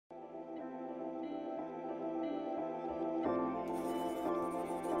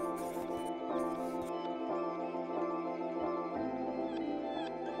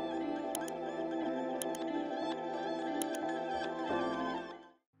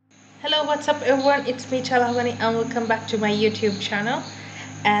what's up everyone, it's me Chalavani and welcome back to my YouTube channel.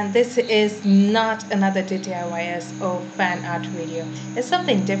 And this is not another DIYers or fan art video. It's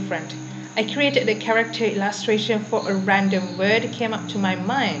something different. I created a character illustration for a random word came up to my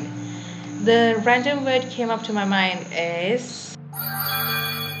mind. The random word came up to my mind is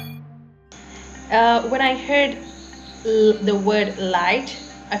when I heard the word light,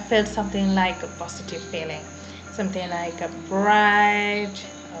 I felt something like a positive feeling, something like a bright,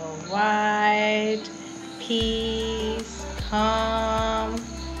 white, peace, calm,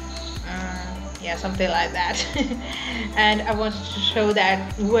 yeah, something like that. And I wanted to show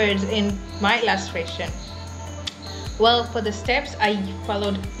that words in my illustration. Well, for the steps, I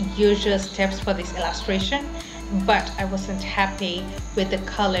followed usual steps for this illustration, but I wasn't happy with the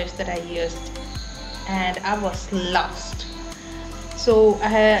colors that I used and I was lost. So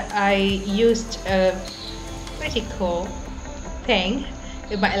I used a pretty cool thing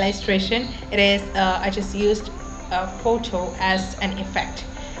with my illustration. It is I just used a photo as an effect.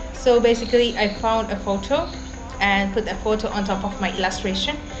 So basically I found a photo and put a photo on top of my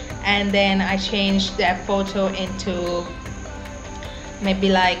illustration, and then I changed that photo into maybe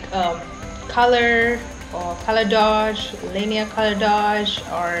like color or color dodge, linear color dodge,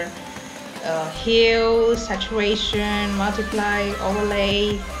 or hue, saturation, multiply,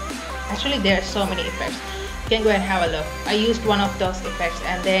 overlay. Actually there are so many effects. You can go and have a look. I used one of those effects,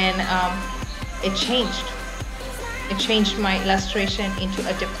 and then it changed my illustration into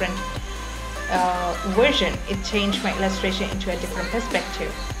a different version. It changed my illustration into a different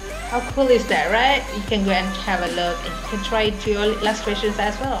perspective. How cool is that, right? You can go and have a look, and you can try it to your illustrations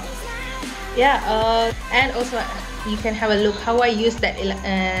as well. Yeah, and also you can have a look how I use that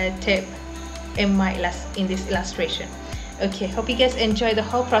tape in this illustration. Okay, hope you guys enjoy the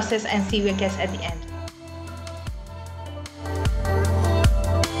whole process and see you guys at the end.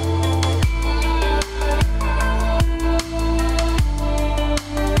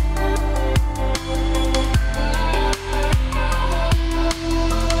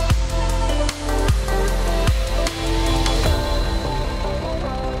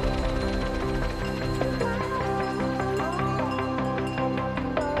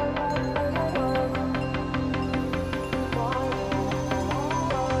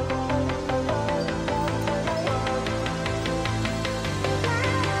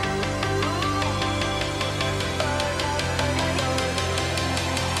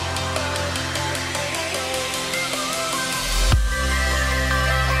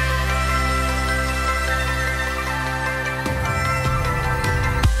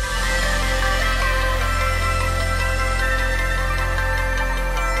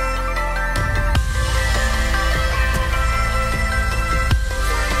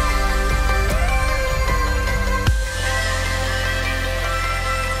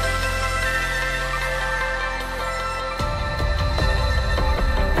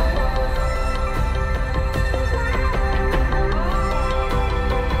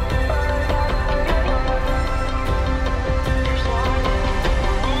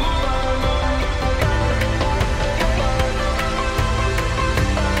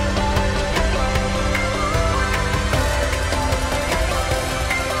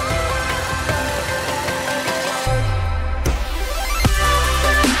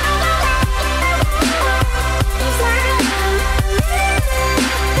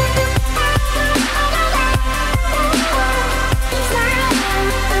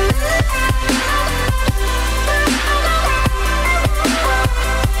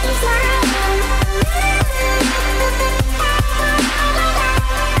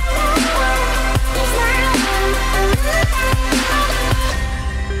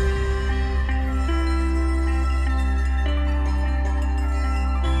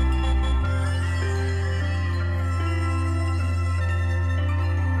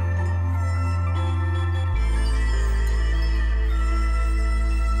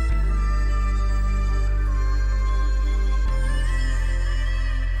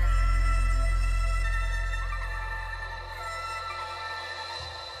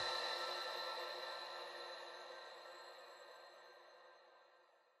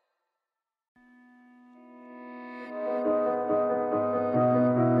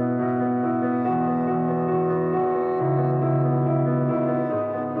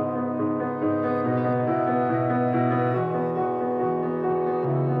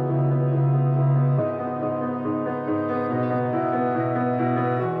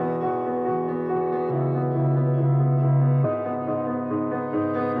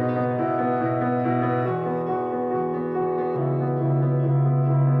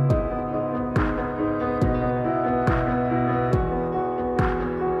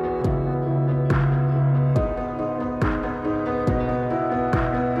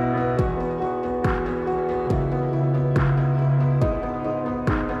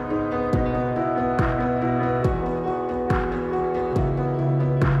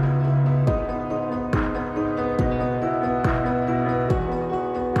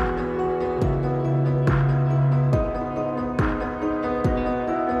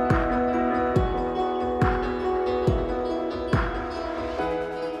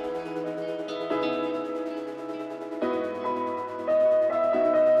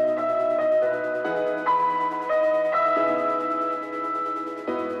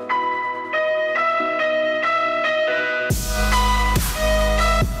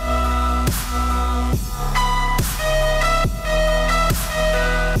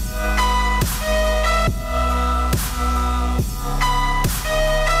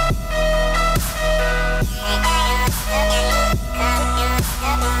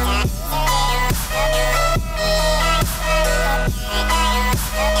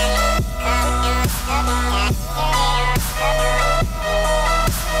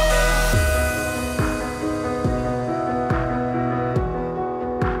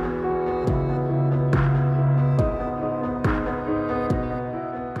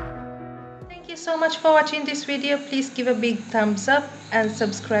 much for watching this video. Please give a big thumbs up and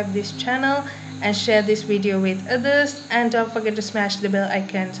subscribe this channel and share this video with others, and don't forget to smash the bell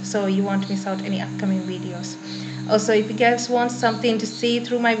icon so you won't miss out any upcoming videos. Also, if you guys want something to see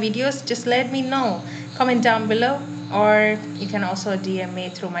through my videos, just let me know. Comment down below, or you can also DM me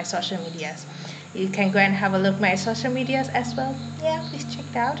through my social medias. You can go and have a look at my social medias as well. Yeah, please check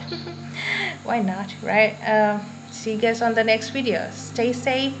it out. Why not, right? See you guys on the next video. Stay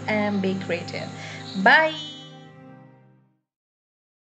safe and be creative. Bye.